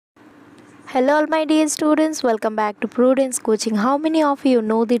Hello all my dear students, welcome back to Prudence Coaching. How many of you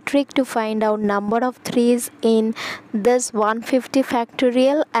know the trick to find out number of threes in this 150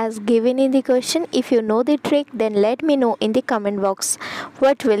 factorial as given in the question? If you know the trick, then let me know in the comment box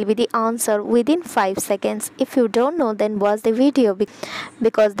what will be the answer within 5 seconds. If you don't know, then watch the video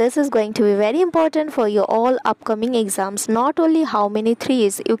because this is going to be very important for your all upcoming exams. Not only how many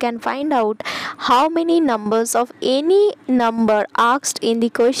threes, you can find out how many numbers of any number asked in the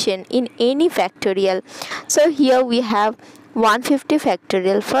question in any factorial. So here we have 150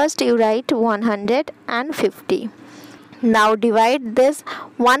 factorial. First you write 150. Now divide this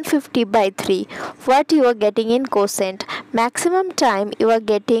 150 by 3. What you are getting in quotient? Maximum time you are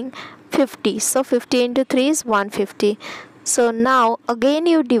getting 50. So 50 into 3 is 150. So now again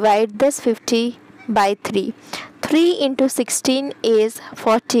you divide this 50 by 3. 3 into 16 is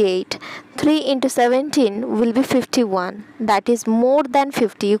 48. 3 into 17 will be 51. That is more than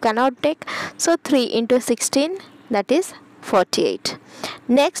 50. You cannot take. So 3 into 16, that is 48.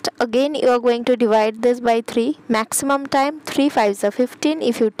 Next, again you are going to divide this by 3. Maximum time, 3 5s are 15.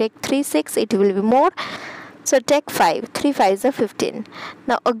 If you take 3 6, it will be more. So take 5. 3 5s are 15.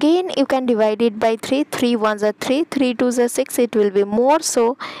 Now again you can divide it by 3. 3 1s are 3. 3 2s are 6. It will be more.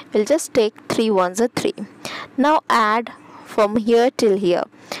 So we'll just take 3 1s are 3. Now add from here till here.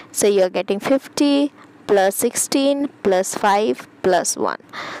 So you are getting 50 plus 16 plus 5 plus 1.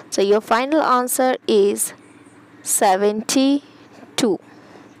 So your final answer is 72.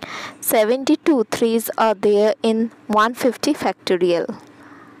 72 threes are there in 150 factorial.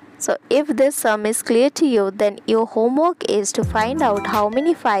 So if this sum is clear to you, then your homework is to find out how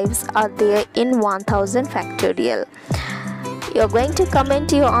many 5s are there in 1000 factorial. You're going to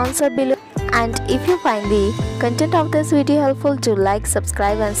comment your answer below. And if you find the content of this video helpful, do like,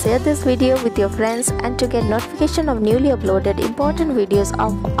 subscribe and share this video with your friends. And to get notification of newly uploaded important videos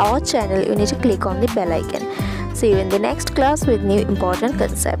of our channel, you need to click on the bell icon. See you in the next class with new important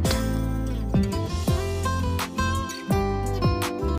concept.